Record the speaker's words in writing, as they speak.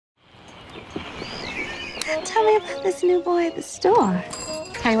Tell me about this new boy at the store.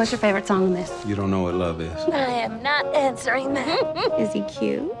 Hey, what's your favorite song on this? You don't know what love is. I am not answering that. Is he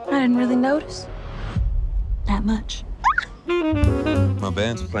cute? I didn't really notice. That much. My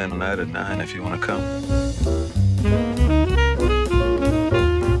band's playing tonight at 9 if you want to come.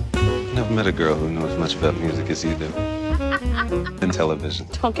 Never met a girl who knows as much about music as you do. And television.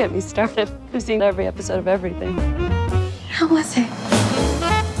 Don't get me started. I've seen every episode of everything. How was it?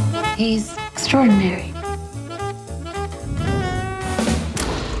 He's extraordinary.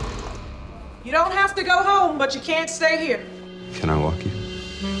 You don't have to go home, but you can't stay here. Can I walk you?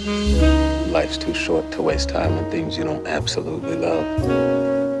 Life's too short to waste time on things you don't absolutely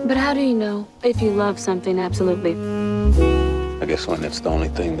love. But how do you know if you love something absolutely? I guess when it's the only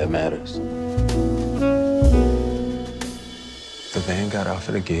thing that matters. The band got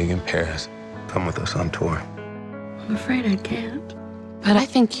offered a gig in Paris. Come with us on tour. I'm afraid I can't. But I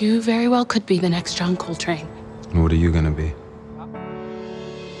think you very well could be the next John Coltrane. And what are you gonna be?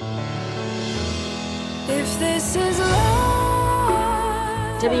 If this is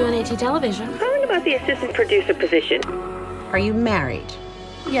love. WNAT Television. Calling about the assistant producer position. Are you married?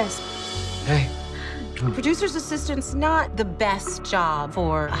 Yes. Hey. Producer's assistant's not the best job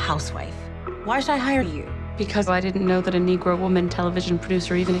for a housewife. Why should I hire you? Because I didn't know that a Negro woman television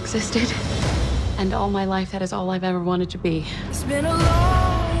producer even existed. And all my life, that is all I've ever wanted to be. It's been a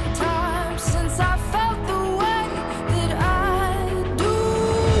long time since I felt the way that I do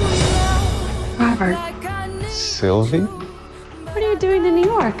now. Robert. Like I need Sylvie? What are you doing in New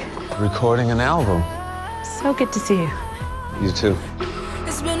York? Recording an album. So good to see you. You too.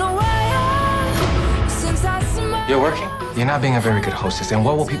 It's been a while since I smelled You're working? You're not being a very good hostess, and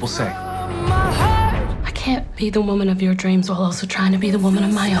what will people say? my heart. I can't be the woman of your dreams while also trying to be the woman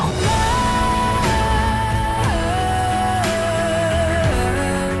of my own.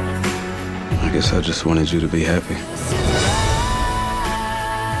 I guess I just wanted you to be happy.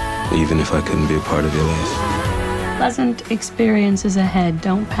 Even if I couldn't be a part of your life. Pleasant experiences ahead.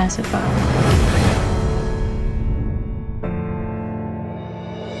 Don't pass it by.